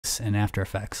in After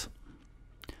Effects.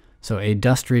 So a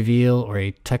dust reveal or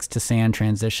a text to sand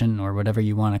transition or whatever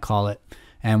you want to call it.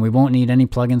 And we won't need any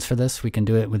plugins for this. We can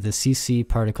do it with the CC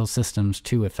Particle Systems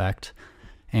 2 effect.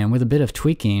 And with a bit of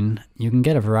tweaking, you can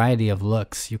get a variety of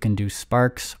looks. You can do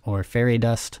sparks or fairy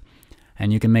dust,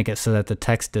 and you can make it so that the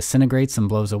text disintegrates and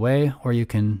blows away, or you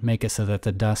can make it so that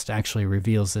the dust actually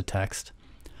reveals the text.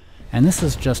 And this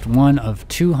is just one of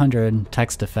 200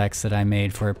 text effects that I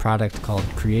made for a product called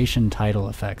Creation Title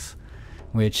Effects,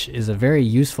 which is a very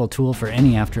useful tool for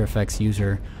any After Effects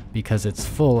user because it's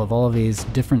full of all of these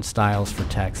different styles for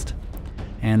text.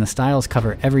 And the styles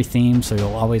cover every theme, so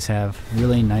you'll always have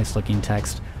really nice looking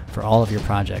text for all of your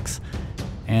projects.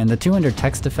 And the 200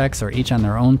 text effects are each on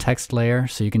their own text layer,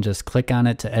 so you can just click on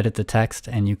it to edit the text,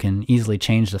 and you can easily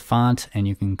change the font, and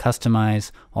you can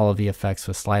customize all of the effects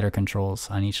with slider controls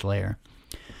on each layer.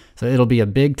 So it'll be a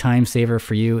big time saver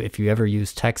for you if you ever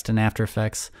use text in After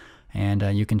Effects, and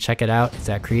you can check it out. It's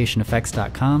at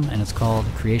creationeffects.com, and it's called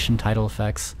Creation Title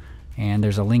Effects, and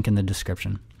there's a link in the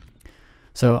description.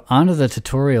 So onto the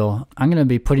tutorial. I'm going to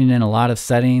be putting in a lot of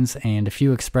settings and a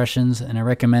few expressions, and I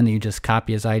recommend that you just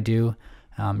copy as I do.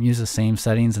 Use the same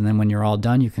settings, and then when you're all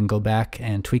done, you can go back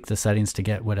and tweak the settings to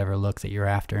get whatever look that you're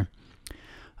after.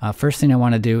 First thing I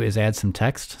want to do is add some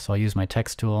text, so I'll use my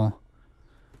text tool.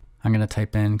 I'm going to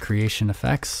type in Creation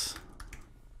Effects,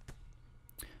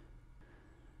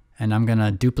 and I'm going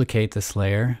to duplicate this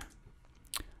layer.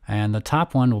 And the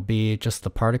top one will be just the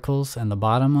particles, and the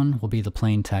bottom one will be the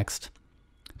plain text.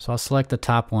 So I'll select the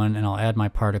top one and I'll add my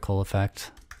particle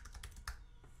effect.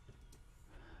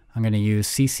 I'm going to use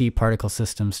CC Particle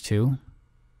Systems 2.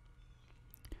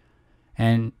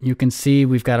 And you can see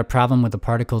we've got a problem with the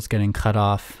particles getting cut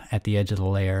off at the edge of the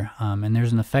layer. And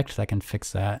there's an effect that can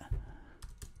fix that.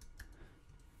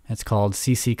 It's called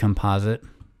CC Composite.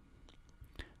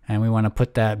 And we want to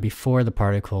put that before the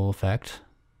particle effect.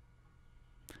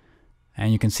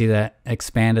 And you can see that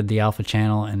expanded the alpha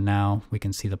channel, and now we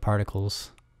can see the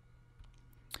particles.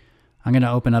 I'm going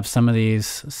to open up some of these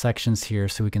sections here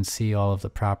so we can see all of the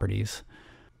properties.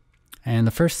 And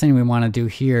the first thing we want to do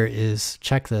here is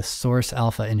check the source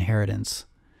alpha inheritance.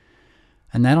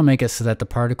 And that'll make it so that the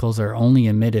particles are only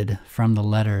emitted from the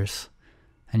letters.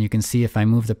 And you can see if I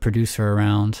move the producer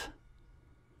around,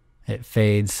 it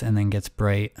fades and then gets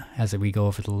bright as we go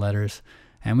over the letters.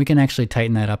 And we can actually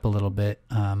tighten that up a little bit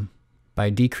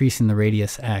by decreasing the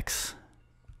radius X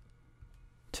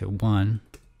to 1.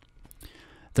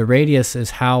 The radius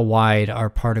is how wide our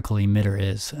particle emitter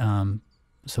is.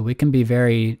 So we can be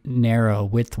very narrow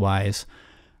width-wise,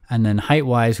 and then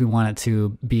height-wise we want it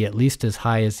to be at least as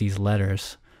high as these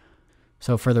letters.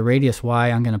 So for the radius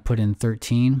Y, I'm going to put in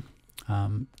 13.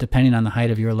 Depending on the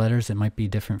height of your letters, it might be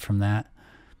different from that.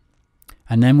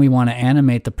 And then we want to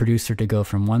animate the producer to go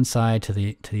from one side to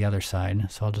the other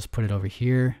side. So I'll just put it over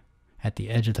here at the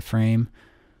edge of the frame.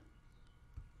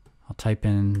 I'll type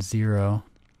in 0.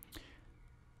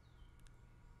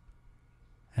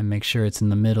 And make sure it's in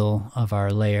the middle of our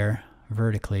layer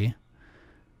vertically,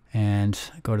 and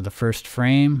go to the first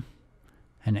frame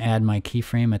and add my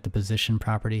keyframe at the position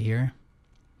property here,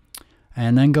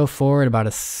 and then go forward about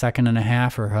 1.5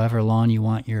 seconds or however long you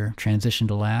want your transition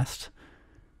to last,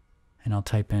 and I'll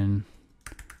type in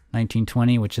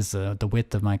 1920, which is the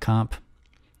width of my comp.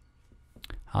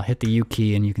 I'll hit the U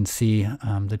key and you can see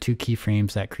the 2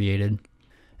 keyframes that created,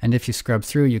 and if you scrub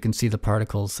through you can see the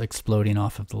particles exploding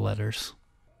off of the letters.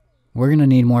 We're going to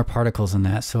need more particles than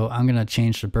that, so I'm going to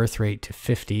change the birth rate to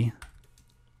 50.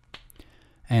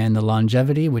 And the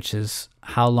longevity, which is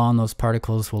how long those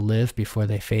particles will live before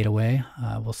they fade away,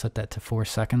 we'll set that to 4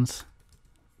 seconds.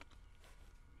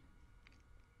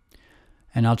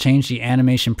 And I'll change the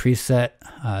animation preset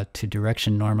to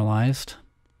direction normalized.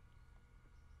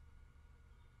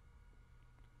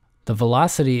 The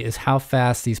velocity is how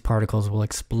fast these particles will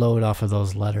explode off of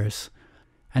those letters.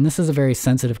 And this is a very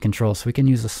sensitive control, so we can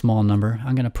use a small number.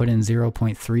 I'm going to put in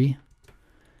 0.3.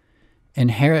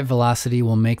 Inherit velocity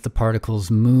will make the particles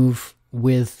move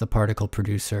with the particle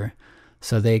producer.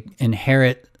 So they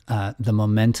inherit the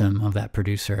momentum of that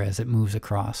producer as it moves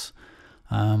across.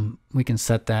 We can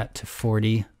set that to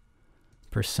 40%.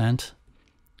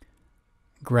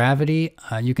 Gravity,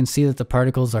 you can see that the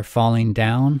particles are falling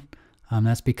down.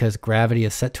 That's because gravity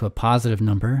is set to a positive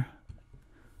number.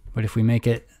 But if we make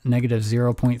it negative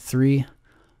 0.3,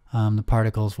 the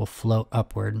particles will float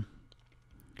upward.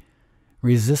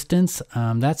 Resistance,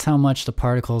 that's how much the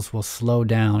particles will slow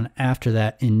down after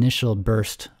that initial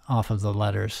burst off of the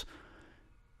letters.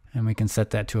 And we can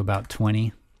set that to about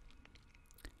 20.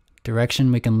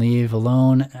 Direction we can leave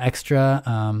alone. Extra,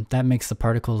 that makes the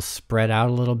particles spread out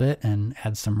a little bit and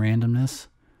add some randomness.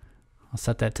 I'll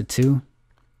set that to 2.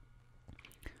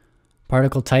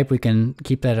 Particle type, we can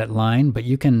keep that at line, but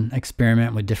you can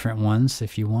experiment with different ones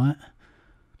if you want.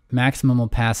 Maximum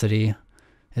opacity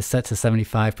is set to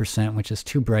 75%, which is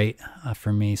too bright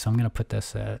for me, so I'm going to put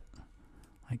this at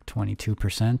like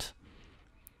 22%.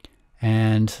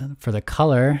 And for the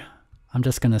color, I'm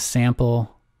just going to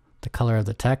sample the color of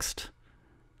the text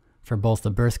for both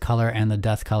the birth color and the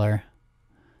death color.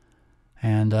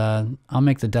 And I'll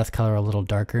make the death color a little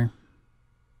darker.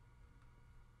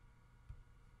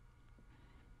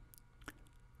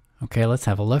 Okay, let's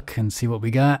have a look and see what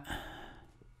we got.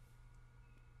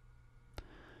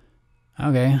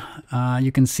 Okay,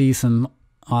 you can see some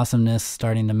awesomeness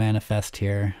starting to manifest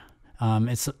here.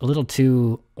 It's a little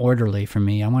too orderly for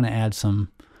me. I want to add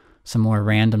some more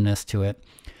randomness to it.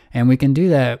 And we can do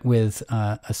that with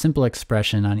a simple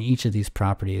expression on each of these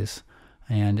properties.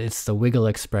 And it's the wiggle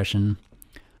expression.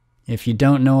 If you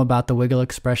don't know about the wiggle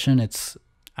expression,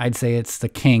 I'd say it's the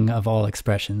king of all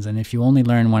expressions. And if you only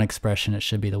learn one expression, it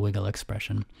should be the wiggle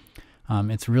expression.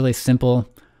 It's really simple.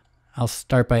 I'll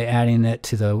start by adding it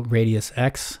to the radius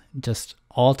X. Just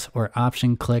Alt or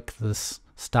Option click this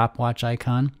stopwatch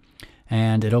icon,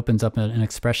 and it opens up an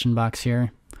expression box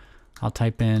here. I'll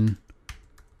type in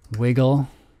wiggle,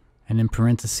 and in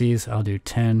parentheses, I'll do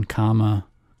 10,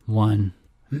 1.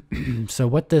 So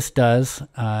what this does,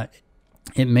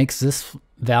 it makes this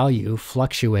value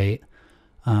fluctuate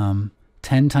 10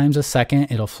 times a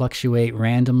second. It'll fluctuate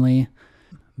randomly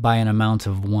by an amount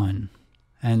of 1.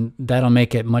 And that'll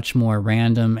make it much more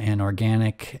random and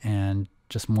organic and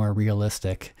just more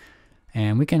realistic.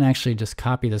 And we can actually just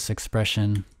copy this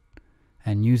expression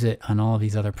and use it on all of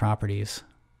these other properties.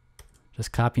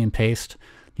 Just copy and paste.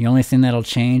 The only thing that'll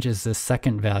change is the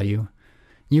second value.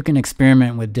 You can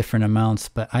experiment with different amounts,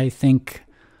 but I think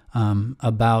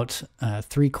about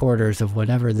 3/4 of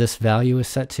whatever this value is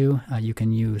set to, you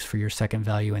can use for your second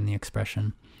value in the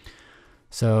expression.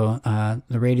 So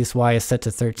the radius Y is set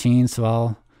to 13, so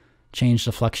I'll change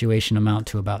the fluctuation amount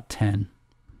to about 10.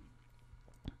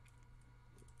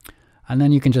 And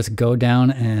then you can just go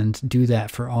down and do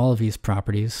that for all of these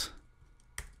properties.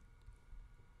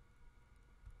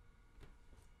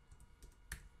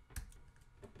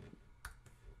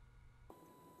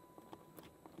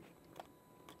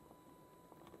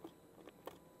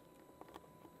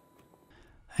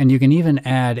 And you can even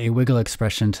add a wiggle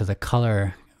expression to the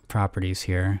color properties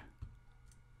here.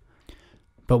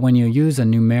 But when you use a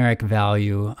numeric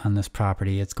value on this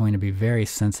property, it's going to be very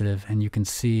sensitive, and you can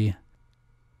see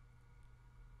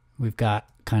we've got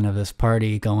kind of this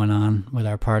party going on with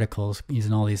our particles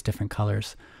using all these different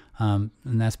colors. And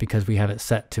that's because we have it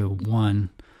set to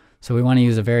 1. So we want to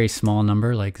use a very small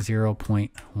number like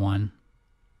 0.1.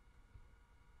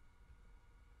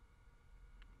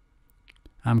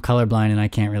 I'm colorblind and I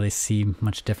can't really see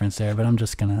much difference there, but I'm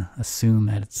just gonna assume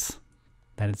that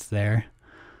it's there,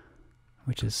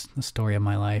 which is the story of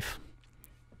my life.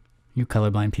 You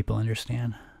colorblind people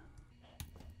understand.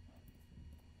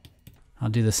 I'll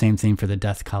do the same thing for the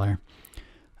death color.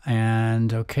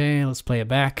 And okay, let's play it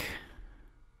back.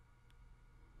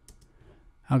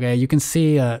 Okay, you can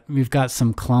see we've got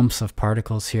some clumps of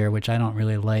particles here, which I don't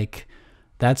really like.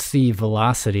 That's the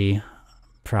velocity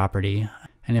property.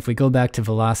 And if we go back to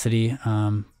velocity,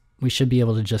 we should be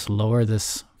able to just lower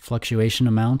this fluctuation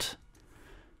amount.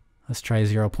 Let's try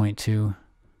 0.2.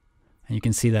 And you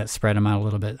can see that spread them out a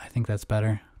little bit. I think that's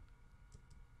better.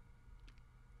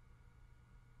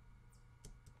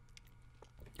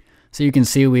 So you can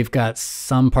see we've got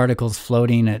some particles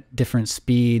floating at different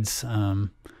speeds,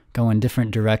 going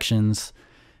different directions.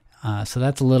 So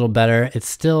that's a little better. It's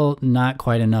still not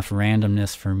quite enough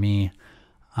randomness for me.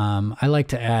 I like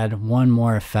to add one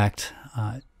more effect.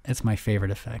 It's my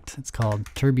favorite effect. It's called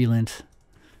turbulent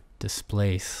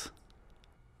displace.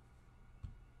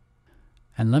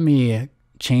 And let me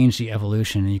change the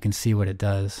evolution and you can see what it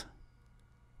does.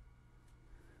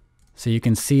 So you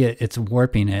can see it's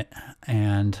warping it,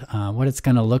 and what it's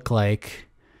going to look like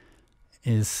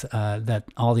is that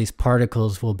all these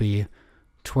particles will be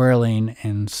twirling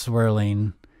and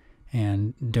swirling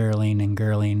and dirling and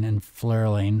gurling and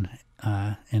flurling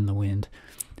in the wind.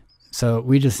 So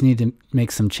we just need to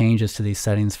make some changes to these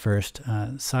settings first.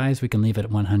 Size, we can leave it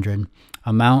at 100.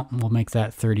 Amount, we'll make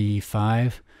that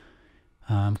 35.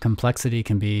 Complexity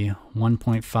can be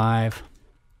 1.5.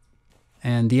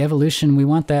 And the evolution, we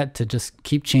want that to just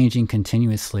keep changing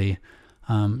continuously.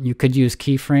 You could use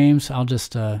keyframes. I'll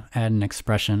just add an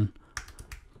expression,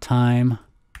 time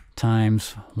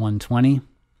times 120.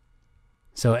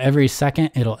 So every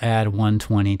second, it'll add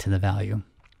 120 to the value.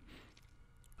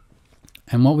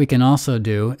 And what we can also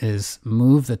do is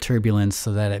move the turbulence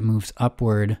so that it moves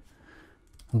upward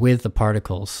with the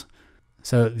particles.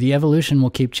 So the evolution will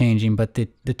keep changing, but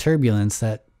the turbulence,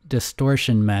 that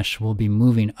distortion mesh, will be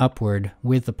moving upward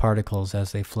with the particles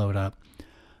as they float up.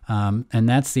 And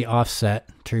that's the offset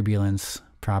turbulence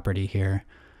property here.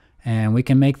 And we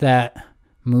can make that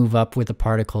move up with the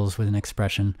particles with an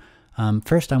expression.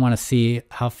 First, I want to see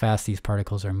how fast these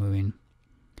particles are moving.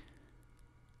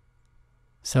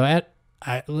 So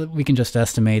we can just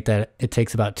estimate that it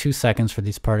takes about 2 seconds for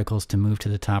these particles to move to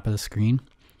the top of the screen.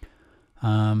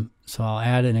 So I'll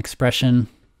add an expression,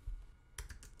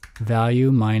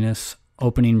 value minus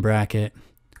opening bracket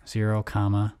 0,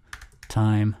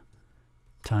 time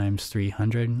times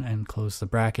 300, and close the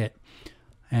bracket.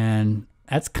 And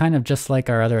that's kind of just like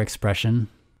our other expression.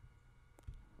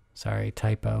 Sorry,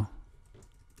 typo.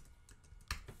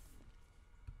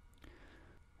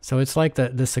 So it's like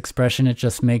this expression, it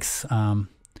just makes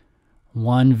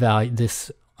one value,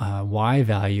 this y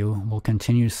value will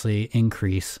continuously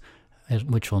increase,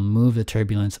 which will move the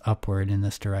turbulence upward in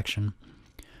this direction.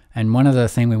 And one other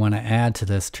thing we want to add to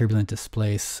this turbulent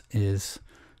displace is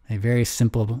a very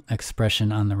simple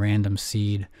expression on the random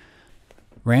seed.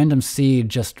 Random seed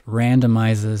just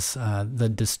randomizes the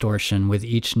distortion with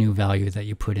each new value that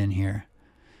you put in here.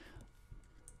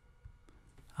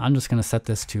 I'm just going to set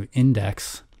this to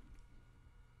index.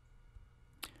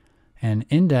 And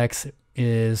index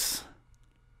is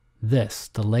this,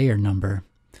 the layer number.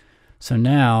 So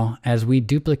now, as we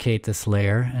duplicate this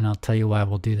layer, and I'll tell you why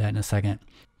we'll do that in a second,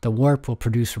 the warp will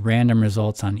produce random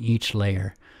results on each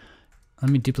layer. Let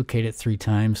me duplicate it 3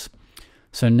 times.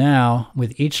 So now,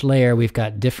 with each layer, we've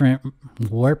got different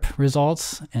warp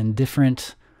results and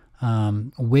different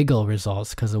wiggle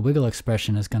results, because the wiggle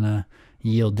expression is going to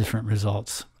yield different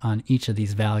results on each of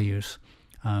these values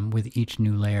with each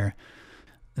new layer.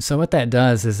 So what that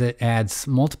does is it adds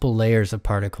multiple layers of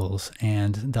particles,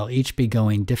 and they'll each be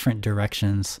going different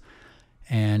directions,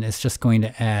 and it's just going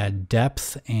to add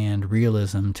depth and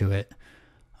realism to it,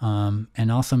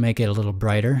 and also make it a little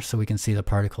brighter so we can see the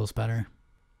particles better.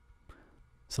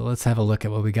 So let's have a look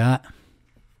at what we got.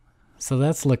 So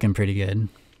that's looking pretty good.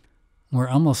 We're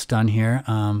almost done here.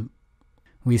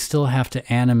 We still have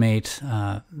to animate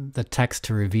the text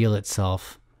to reveal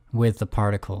itself with the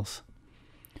particles.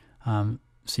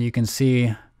 So you can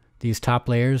see these top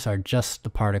layers are just the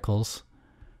particles,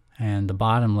 and the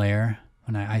bottom layer,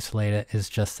 when I isolate it, is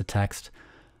just the text.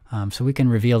 So we can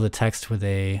reveal the text with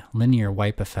a linear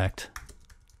wipe effect.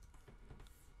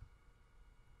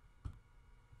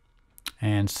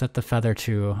 And set the feather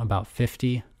to about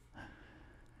 50.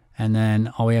 And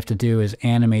then all we have to do is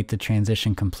animate the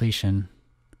transition completion.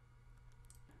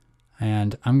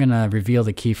 And I'm going to reveal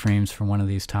the keyframes for one of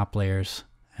these top layers,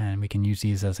 and we can use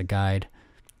these as a guide.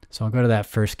 So I'll go to that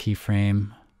first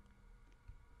keyframe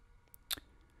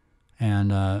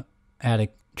and add a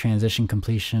transition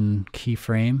completion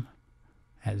keyframe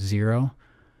at 0,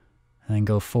 and then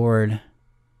go forward,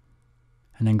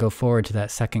 to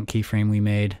that second keyframe we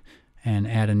made and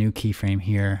add a new keyframe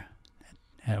here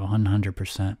at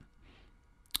 100%.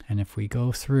 And if we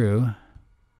go through,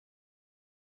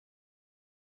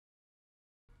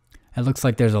 it looks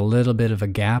like there's a little bit of a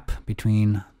gap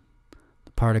between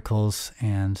the particles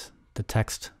and the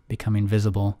text becoming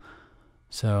visible.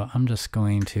 So I'm just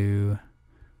going to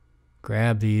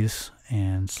grab these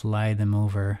and slide them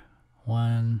over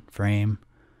 1 frame,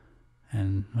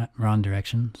 and wrong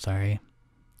direction, sorry.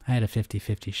 I had a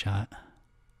 50-50 shot.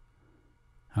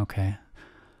 Okay,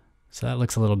 so that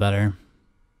looks a little better,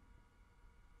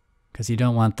 because you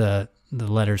don't want the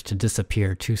letters to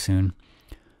disappear too soon.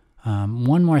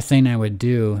 One more thing I would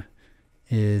do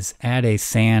is add a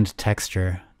sand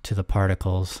texture to the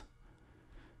particles,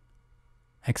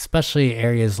 especially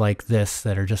areas like this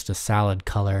that are just a solid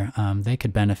color. They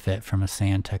could benefit from a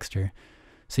sand texture.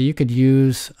 So you could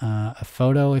use a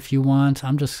photo if you want.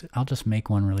 I'll just make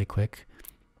one really quick.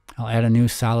 I'll add a new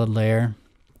solid layer.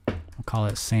 I'll call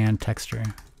it sand texture.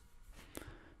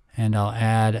 And I'll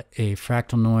add a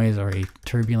fractal noise or a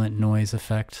turbulent noise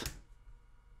effect.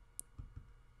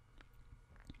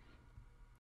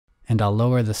 And I'll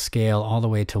lower the scale all the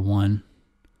way to 1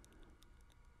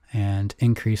 and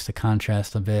increase the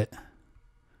contrast a bit.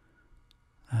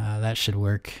 That should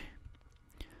work.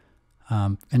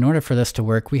 In order for this to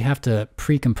work, we have to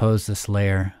pre-compose this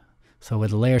layer. So with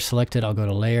the layer selected, I'll go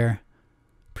to Layer,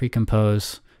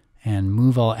 Pre-compose, and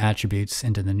move all attributes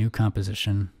into the new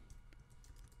composition.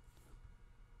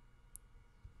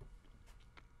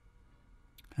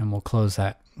 And we'll close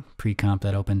that pre-comp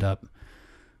that opened up.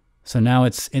 So now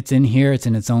it's in here, it's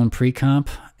in its own pre-comp,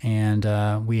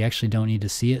 and we actually don't need to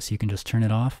see it, so you can just turn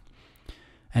it off.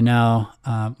 And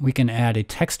now we can add a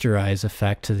texturize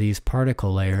effect to these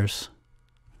particle layers.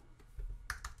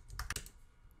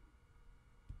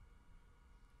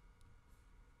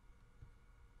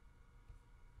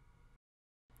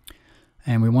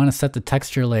 And we want to set the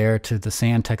texture layer to the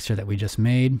sand texture that we just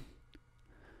made.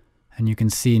 And you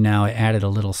can see now it added a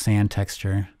little sand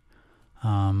texture.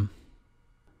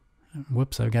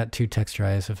 Whoops, I've got two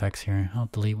texturize effects here. I'll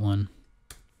delete one.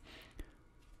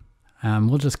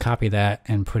 We'll just copy that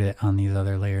and put it on these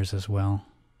other layers as well.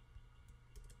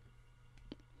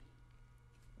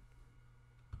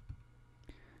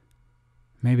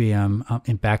 Maybe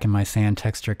back in my sand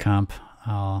texture comp,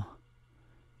 I'll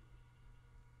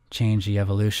change the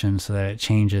evolution so that it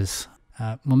changes.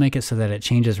 We'll make it so that it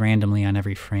changes randomly on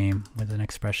every frame with an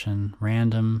expression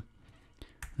random,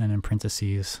 and then in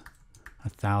parentheses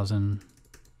 1,000.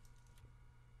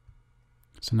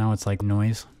 So now it's like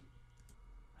noise.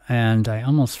 And I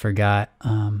almost forgot,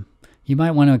 you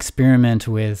might want to experiment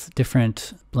with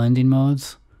different blending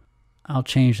modes. I'll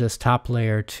change this top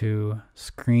layer to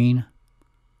screen,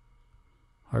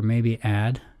 or maybe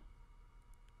add.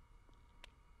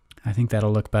 I think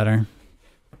that'll look better.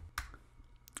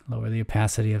 Lower the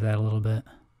opacity of that a little bit.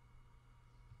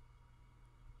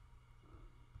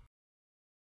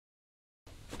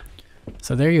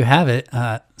 So there you have it.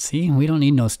 See, we don't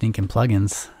need no stinking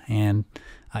plugins, and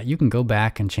you can go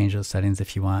back and change those settings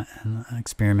if you want, and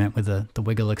experiment with the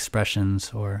wiggle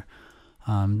expressions, or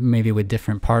maybe with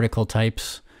different particle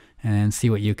types, and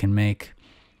see what you can make.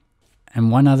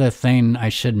 And one other thing I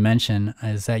should mention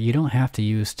is that you don't have to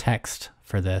use text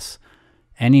for this.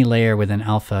 Any layer with an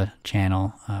alpha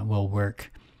channel will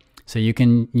work. So you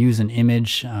can use an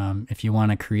image if you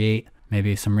want to create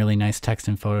maybe some really nice text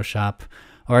in Photoshop.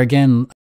 Or again,